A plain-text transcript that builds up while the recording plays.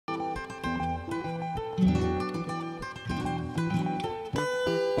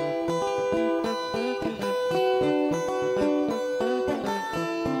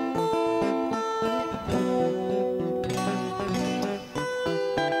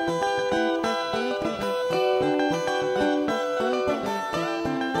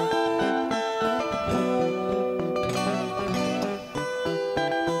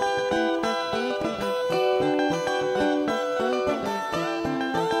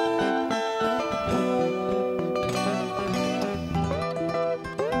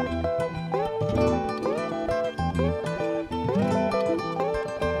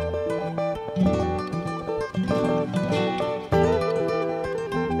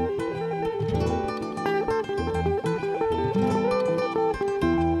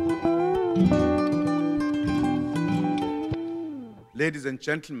Ladies and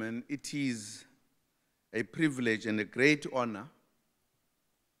gentlemen, it is a privilege and a great honor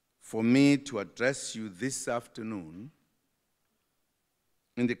for me to address you this afternoon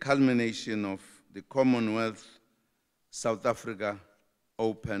in the culmination of the Commonwealth South Africa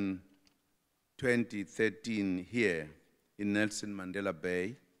Open 2013 here in Nelson Mandela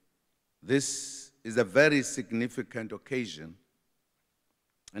Bay. This is a very significant occasion,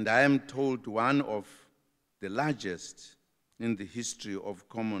 and I am told one of the largest in the history of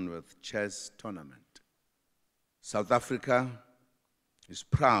Commonwealth chess tournament. South Africa is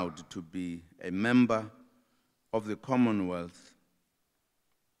proud to be a member of the Commonwealth,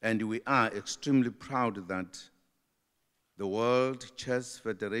 and we are extremely proud that the World Chess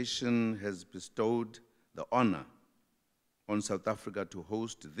Federation has bestowed the honor on South Africa to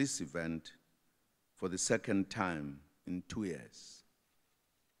host this event for the second time in 2 years.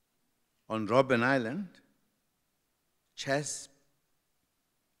 On Robben Island, chess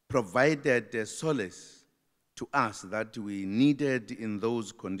provided a solace to us that we needed in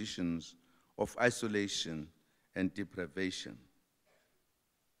those conditions of isolation and deprivation.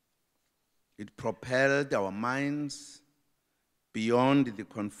 It propelled our minds beyond the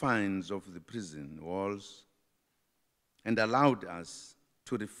confines of the prison walls and allowed us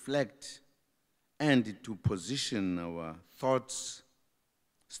to reflect and to position our thoughts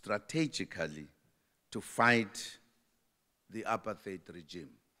strategically to fight the apartheid regime.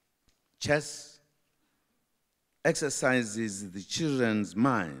 Chess exercises the children's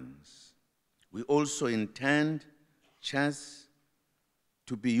minds. We also intend chess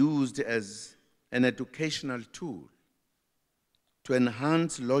to be used as an educational tool to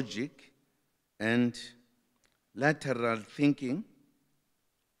enhance logic and lateral thinking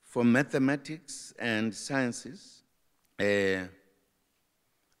for mathematics and sciences. I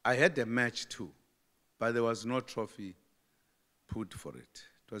had a match too, but there was no trophy put for it.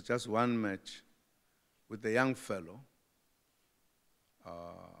 It was just one match with a young fellow.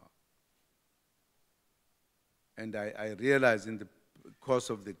 And I realized in the course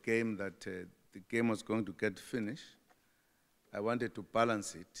of the game that the game was going to get finished. I wanted to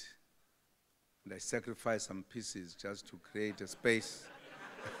balance it, and I sacrificed some pieces just to create a space.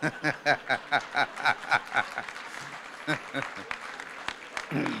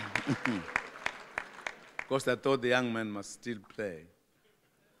 Because I thought the young man must still play.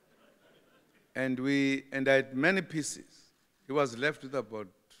 And I had many pieces. He was left with about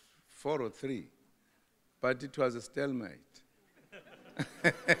 4 or 3, but it was a stalemate.